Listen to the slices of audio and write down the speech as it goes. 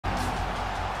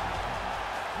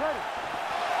So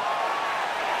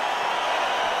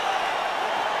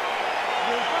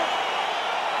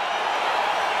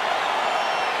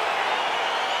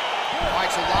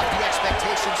lofty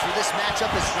expectations for this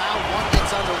matchup as round one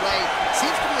gets underway.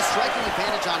 Seems to be a striking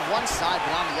advantage on one side,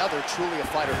 but on the other, truly a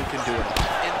fighter who can do it all.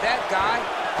 And that guy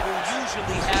will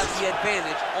usually have the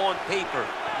advantage on paper.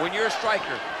 When you're a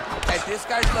striker, at this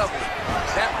guy's level,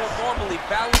 that will normally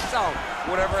balance out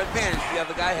whatever advantage the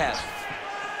other guy has.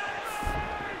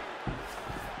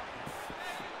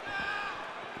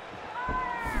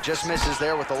 Just misses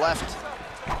there with the left.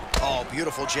 Oh,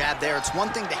 beautiful jab there. It's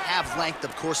one thing to have length,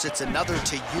 of course, it's another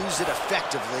to use it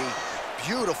effectively.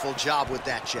 Beautiful job with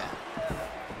that jab.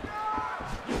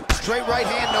 Straight right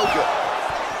hand, no good.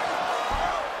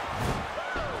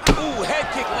 Ooh, head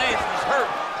kick lands, he's hurt.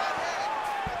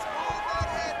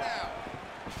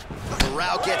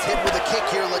 Burrell gets hit with a kick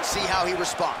here. Let's see how he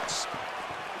responds.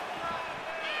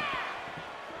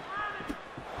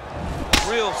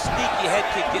 Real sneaky head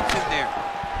kick gets in there.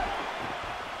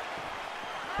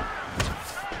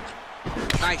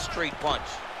 Nice straight punch.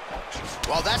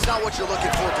 Well, that's not what you're looking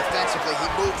for defensively. He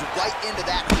moved right into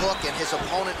that hook, and his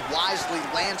opponent wisely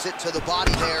lands it to the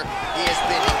body there. He has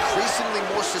been increasingly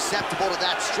more susceptible to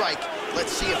that strike.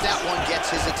 Let's see if that one gets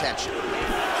his attention.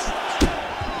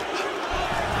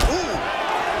 Ooh!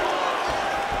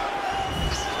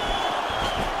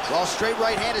 Well, straight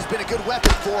right hand has been a good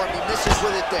weapon for him. He misses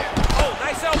with it there. Oh,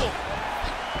 nice elbow.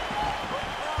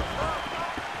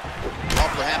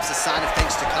 Perhaps a sign of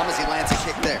things to come as he lands a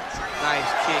kick there. Nice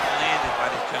kick landed by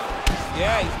this gentleman.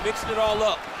 Yeah, he's mixing it all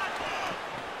up.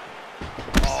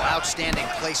 Oh, outstanding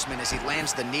placement as he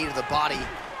lands the knee to the body.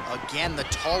 Again, the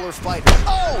taller fighter.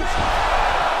 Oh!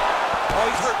 Oh,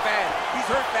 he's hurt bad. He's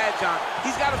hurt bad, John.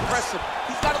 He's got to press him.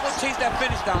 He's got to go chase that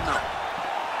finish down now.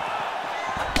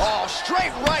 Oh,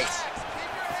 straight right.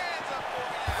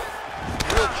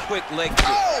 Real quick leg kick.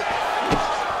 Oh!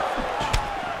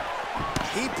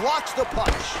 He blocks the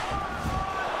punch.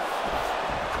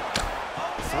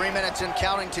 3 minutes and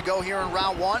counting to go here in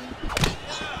round one.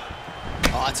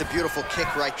 Oh, it's a beautiful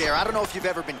kick right there. I don't know if you've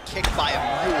ever been kicked by a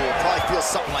mule. It probably feels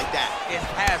something like that. It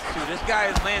has to. This guy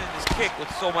is landing this kick with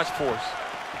so much force.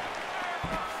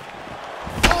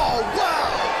 Oh,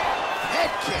 wow!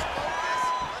 Head kick.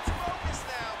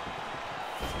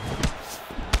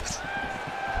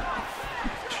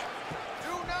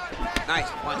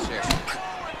 Nice punch there.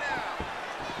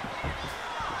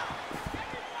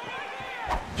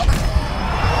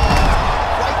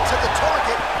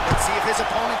 His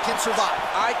opponent can survive.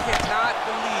 I cannot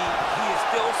believe he is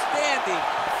still standing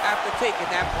after taking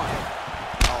that punch.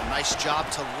 Oh, nice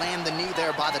job to land the knee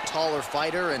there by the taller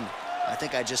fighter, and I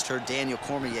think I just heard Daniel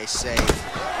Cormier say,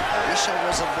 I wish I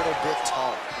was a little bit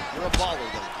taller. You're a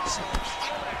baller, though, DC.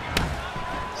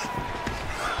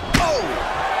 Oh!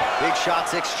 Big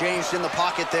shots exchanged in the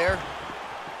pocket there.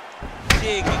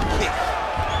 Big kick.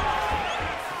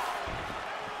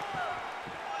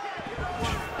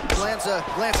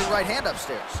 Lands a right hand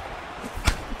upstairs.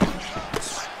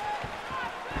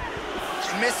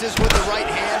 Misses with the right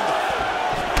hand.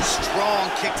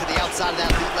 Strong kick to the outside of that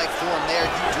lead leg form there.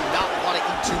 You do not want to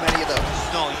eat too many of those.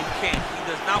 No, you can't. He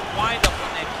does not wind up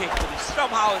on that kick, but he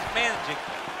somehow is managing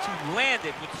to land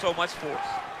it with so much force.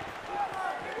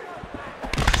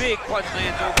 Big punch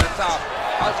lands over the top.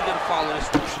 How's he gonna follow this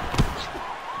one?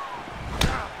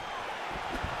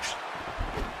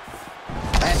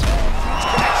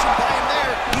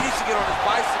 Get on his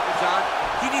bicycle, John.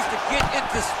 He needs to get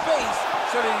into space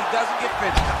so that he doesn't get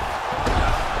finished.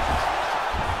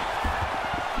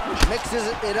 Mixes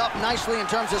it up nicely in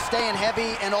terms of staying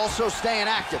heavy and also staying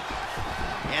active.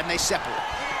 And they separate.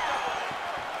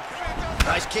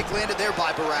 Nice kick landed there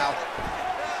by Burrell.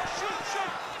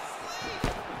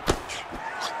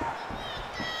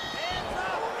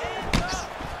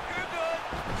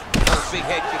 Big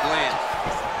head kick lands.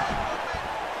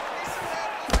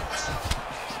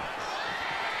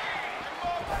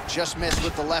 Just missed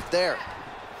with the left there.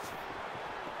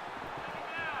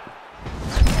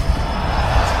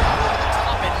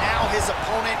 And now his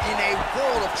opponent in a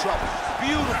world of trouble.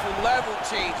 Beautiful level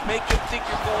change. Make him think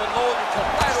you're going low and come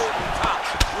right over the top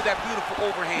with that beautiful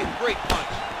overhand. Great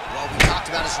punch. Well, we talked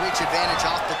about his reach advantage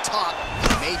off the top.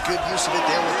 He made good use of it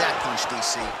there with that punch,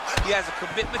 DC. He has a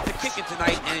commitment to kicking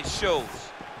tonight, and it shows.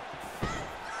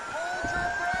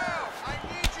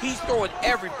 He's throwing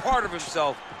every part of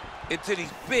himself into these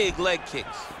big leg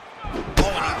kicks. Oh,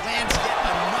 and he lands yet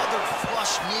another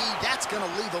flush knee. That's going to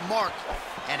leave a mark.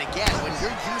 And again, when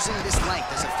you're using this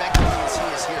length as effectively as he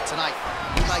is here tonight,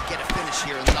 you might get a finish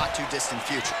here in the not-too-distant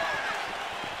future.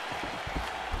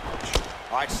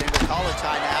 All right, single collar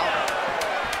tie now.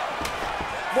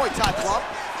 Muay Thai club.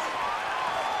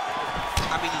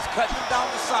 I mean, he's cutting them down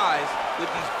to size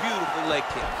with these beautiful leg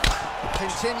kicks.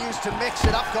 Continues to mix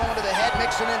it up, going to the head,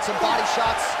 mixing in some body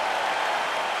shots.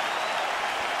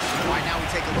 All right, now we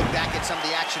take a look back at some of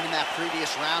the action in that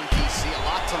previous round, DC. A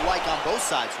lot to like on both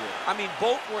sides, really. I mean,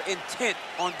 both were intent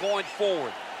on going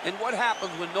forward. And what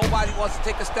happens when nobody wants to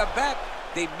take a step back?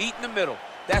 They meet in the middle.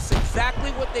 That's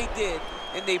exactly what they did,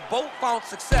 and they both found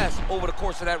success over the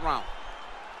course of that round.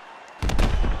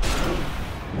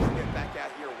 Get back out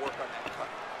here and work on that cut.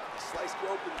 Sliced you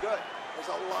open good.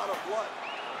 There's a lot of blood.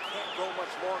 Can't go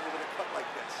much longer with a cut like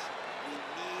this. We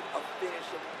need a finish.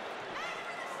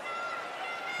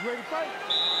 You ready to fight?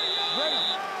 Ready.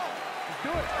 Let's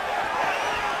do it.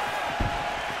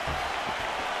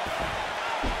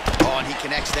 Oh, and he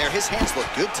connects there. His hands look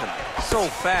good tonight. So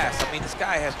fast. I mean, this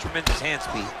guy has tremendous hand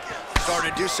speed.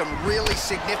 Starting to do some really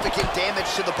significant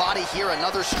damage to the body here.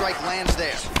 Another strike lands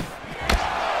there.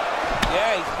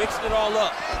 Yeah, he's mixing it all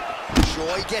up.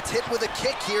 Choi gets hit with a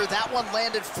kick here. That one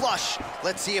landed flush.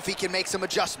 Let's see if he can make some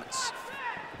adjustments.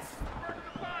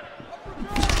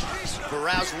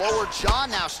 Barrao's lower jaw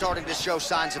now starting to show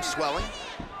signs of swelling.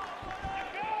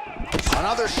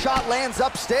 Another shot lands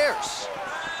upstairs.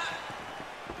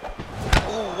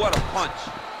 Ooh, what a punch.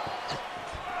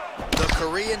 The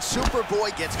Korean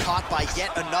Superboy gets caught by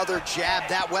yet another jab.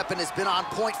 That weapon has been on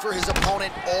point for his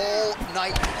opponent all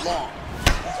night long.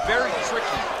 He's very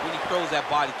tricky when he throws that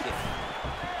body kick.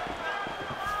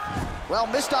 Well,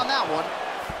 missed on that one.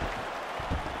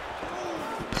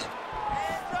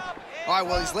 All right,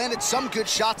 well, he's landed some good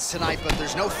shots tonight, but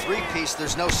there's no three-piece,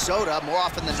 there's no soda. More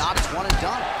often than not, it's one and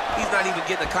done. He's not even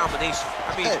getting a combination.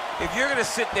 I mean, if you're gonna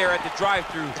sit there at the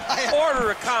drive-thru,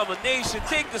 order a combination,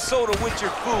 take the soda with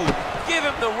your food, give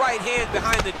him the right hand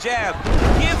behind the jab,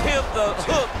 give him the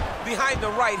hook behind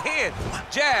the right hand.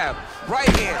 Jab, right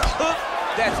hand, hook,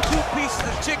 that's 2 pieces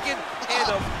of chicken and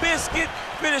a biscuit.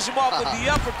 Finish him off with the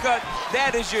uppercut.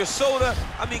 That is your soda.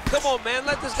 I mean, come on, man,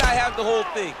 let this guy have the whole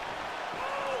thing.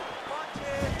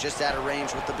 Just out of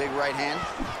range with the big right hand.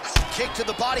 Kick to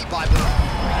the body by Barrao.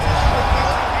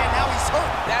 And now he's hurt.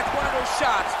 That's one of those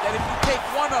shots that if you take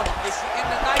one of them, it's in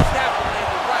the nice that one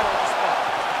landed right on the spot.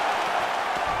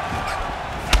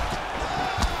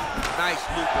 Nice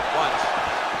looping punch.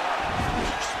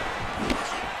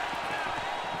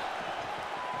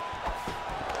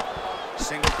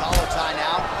 Single collar tie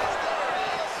now.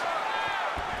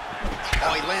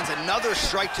 Oh, he lands another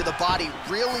strike to the body,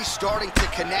 really starting to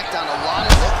connect on a lot.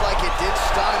 It looked like it did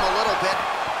stun him a little bit.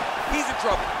 He's in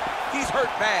trouble. He's hurt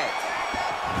bad.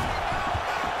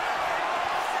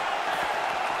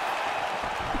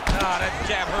 Ah, that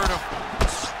jab hurt him.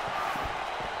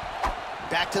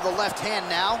 Back to the left hand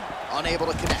now, unable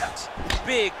to connect.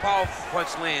 Big, powerful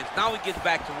punch lands. Now he gets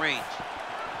back to range.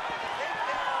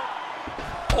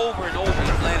 Over and over,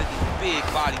 he's landed these big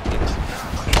body kicks.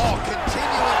 Oh,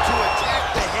 continuing to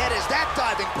attack the head as that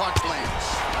diving punch lands.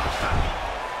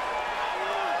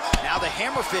 Now the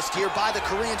hammer fist here by the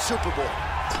Korean Superboy.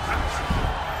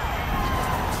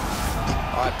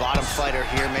 All right, bottom fighter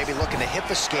here, maybe looking to hip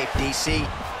escape, DC.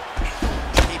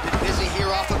 Keeping busy here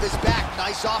off of his back.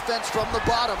 Nice offense from the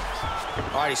bottom.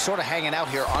 All right, he's sort of hanging out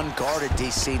here unguarded,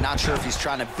 DC. Not sure if he's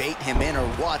trying to bait him in or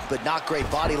what, but not great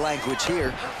body language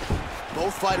here.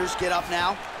 Both fighters get up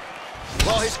now.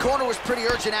 Well, his corner was pretty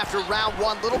urgent after round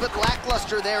one. A little bit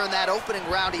lackluster there in that opening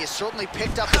round. He has certainly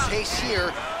picked up the pace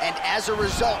here, and as a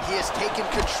result, he has taken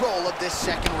control of this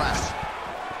second round.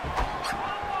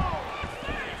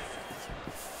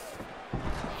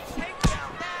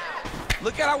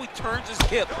 Look at how he turns his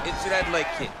hip into that leg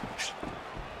kick.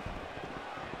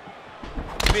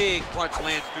 Big punch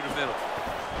lands through the middle.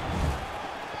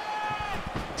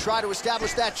 Try to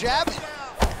establish that jab.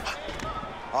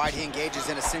 All right, he engages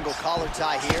in a single collar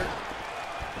tie here.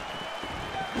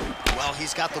 Well,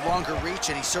 he's got the longer reach,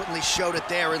 and he certainly showed it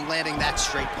there in landing that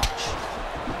straight punch.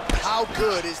 How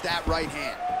good is that right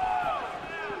hand?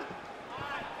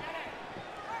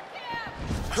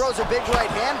 Throws a big right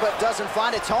hand, but doesn't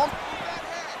find its home.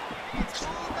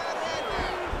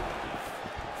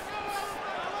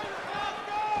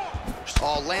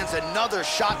 Oh, lands another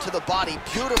shot to the body,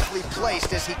 beautifully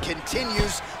placed as he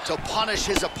continues to punish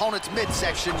his opponent's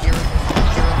midsection here in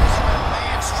this round.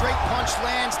 Man, straight punch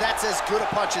lands. That's as good a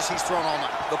punch as he's thrown all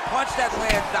night. The punch that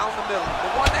lands down the middle,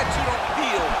 the one that you don't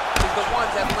feel, is the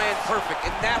ones that land perfect,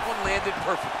 and that one landed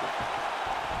perfectly.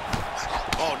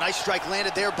 Oh, nice strike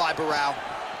landed there by Barrao.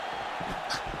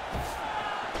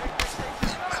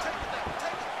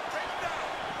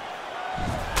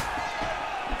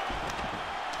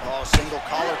 Oh, single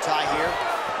collar tie here.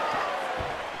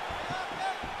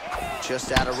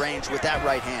 Just out of range with that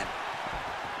right hand.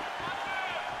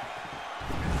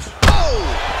 Oh!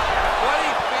 What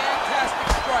a fantastic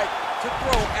strike to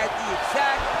throw at the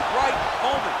exact right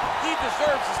moment. He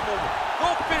deserves this moment.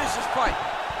 Go finish this fight.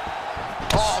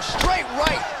 Oh, straight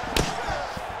right.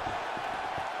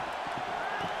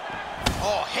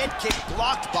 Oh, head kick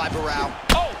blocked by Barao.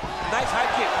 Oh, nice high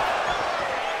kick.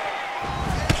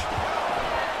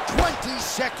 20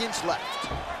 seconds left.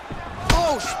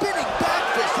 Oh, spinning back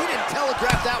fist. He didn't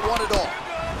telegraph that one at all.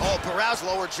 Oh, Barao's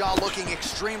lower jaw looking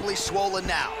extremely swollen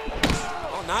now.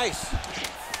 Oh, nice.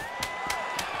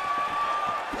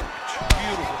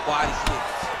 Beautiful body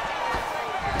kicks.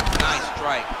 Nice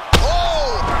strike.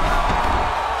 Oh!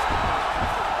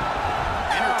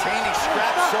 Entertaining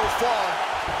scrap so far.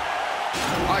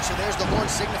 All right, so there's the horn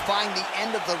signifying the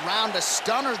end of the round. A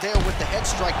stunner there with the head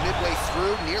strike midway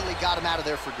through. Nearly got him out of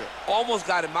there for good. Almost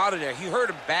got him out of there. He hurt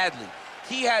him badly.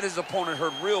 He had his opponent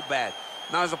hurt real bad.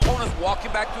 Now his opponent's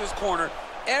walking back to his corner.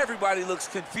 Everybody looks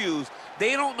confused.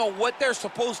 They don't know what they're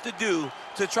supposed to do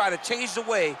to try to change the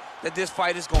way that this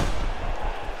fight is going.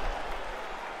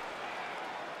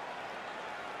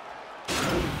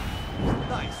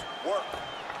 Nice work.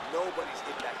 Nobody's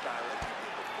hit that guy like you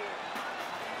did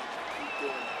before. Keep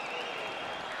doing that.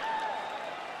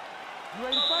 You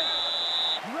ready to fight?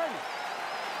 You ready?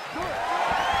 Do it.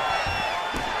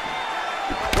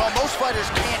 Well, most fighters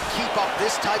can't keep up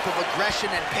this type of aggression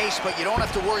and pace, but you don't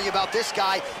have to worry about this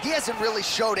guy. He hasn't really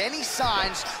showed any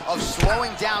signs of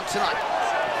slowing down tonight.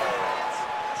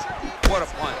 What a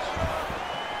punch.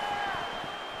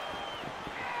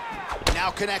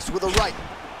 Now connects with a right.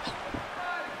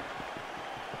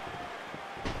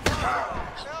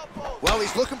 Well,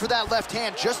 he's looking for that left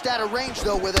hand, just out of range,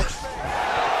 though, with it.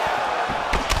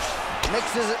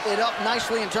 Mixes it up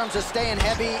nicely in terms of staying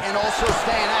heavy and also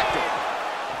staying active.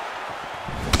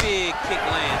 Big kick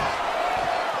lands.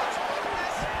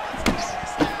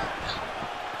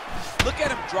 Look at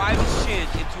him drive his shin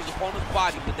into his opponent's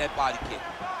body with that body kick.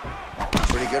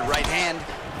 Pretty good right hand.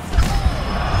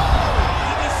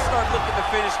 He needs to start looking to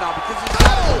finish now because he's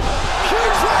got Oh!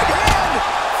 Huge right hand!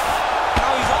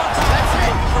 Now he's on top. That's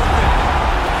it.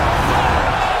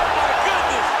 Oh my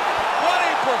goodness! What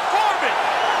a performance!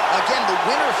 Again, the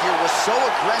winner here was so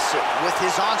aggressive with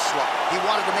his onslaught. He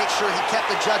wanted to make sure he kept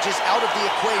the judges out of the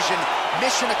equation.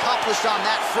 Mission accomplished on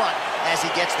that front as he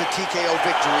gets the TKO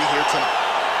victory here tonight.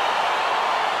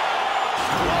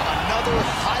 Well, another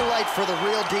highlight for the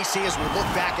real DC as we look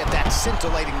back at that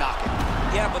scintillating knockout.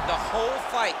 Yeah, but the whole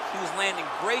fight, he was landing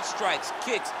great strikes,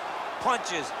 kicks,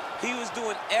 punches. He was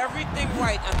doing everything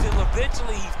right until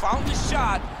eventually he found the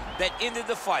shot that ended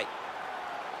the fight.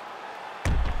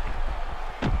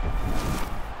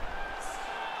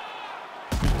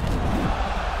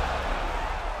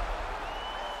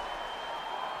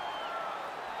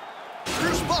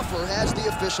 Buffer has the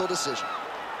official decision.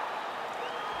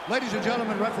 Ladies and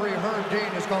gentlemen, referee Herb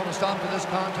Dean has called a stop to this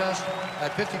contest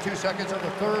at 52 seconds of the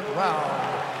third round.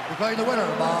 Declaring the winner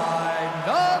by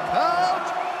knockout,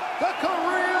 the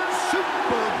Korean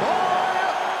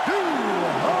Superboy,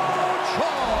 doohochoi.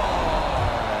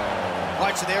 All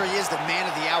right, so there he is, the man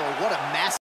of the hour. What a massive